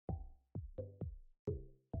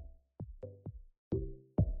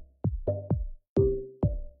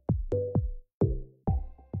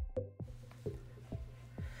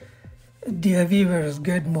Dear viewers,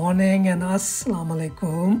 good morning and assalamu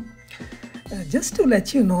alaikum. Just to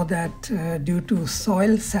let you know that due to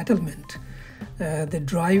soil settlement, the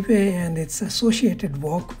driveway and its associated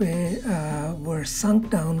walkway were sunk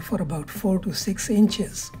down for about 4 to 6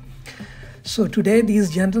 inches. So today these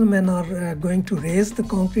gentlemen are going to raise the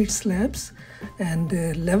concrete slabs and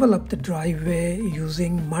level up the driveway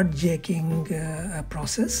using mud jaking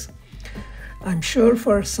process. I'm sure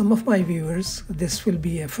for some of my viewers this will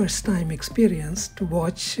be a first time experience to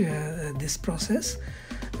watch this process,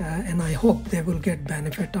 and I hope they will get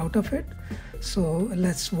benefit out of it. So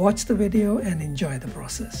let's watch the video and enjoy the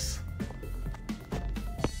process.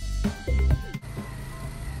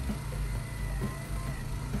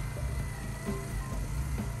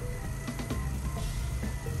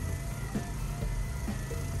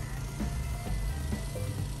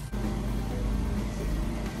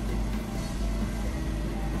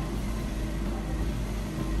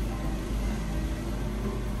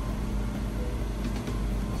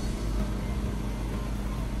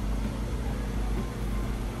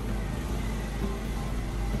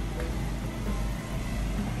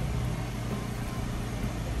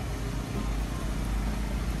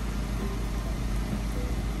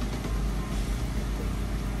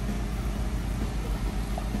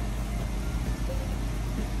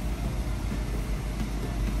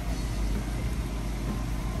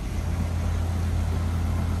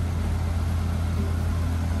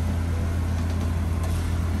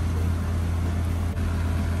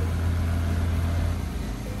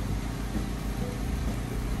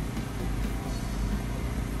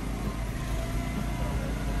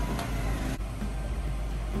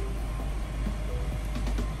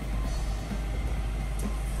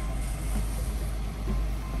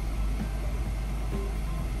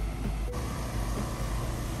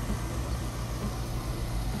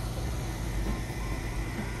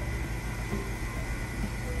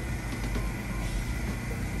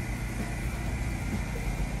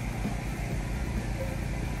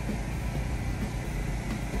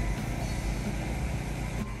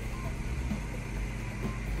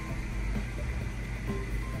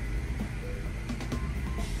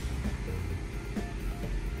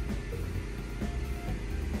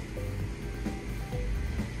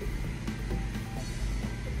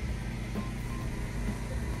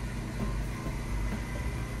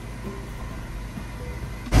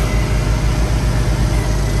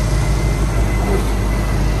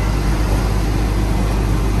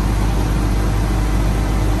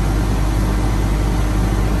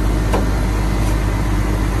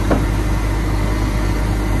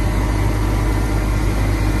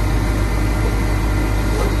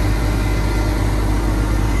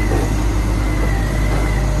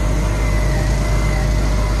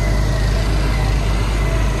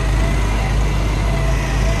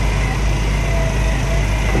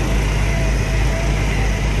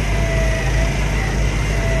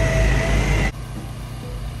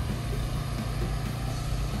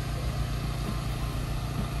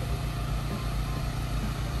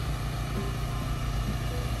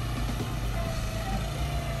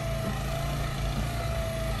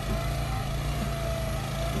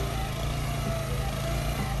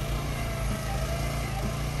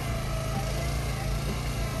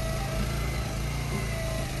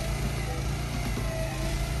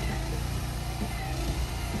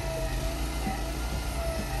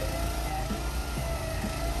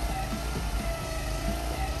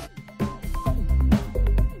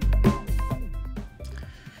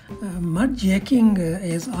 Mud jaking,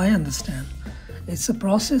 as I understand, it's a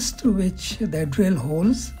process through which they drill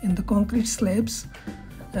holes in the concrete slabs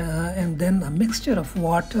and then a mixture of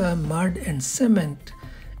water, mud and cement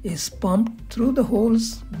is pumped through the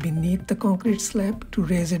holes beneath the concrete slab to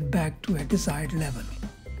raise it back to a desired level.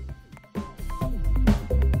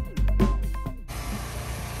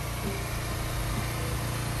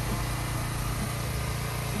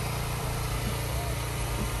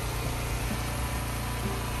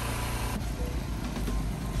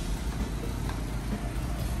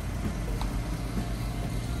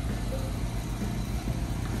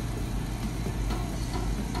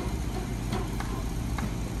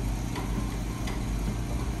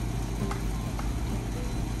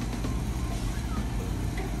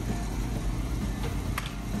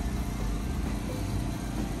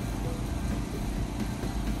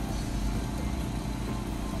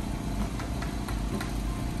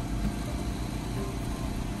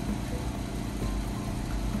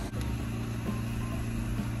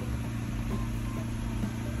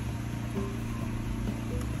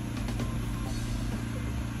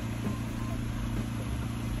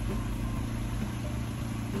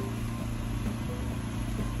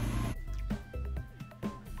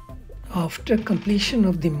 After completion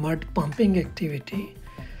of the mud pumping activity,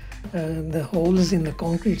 the holes in the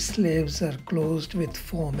concrete slabs are closed with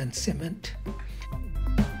foam and cement.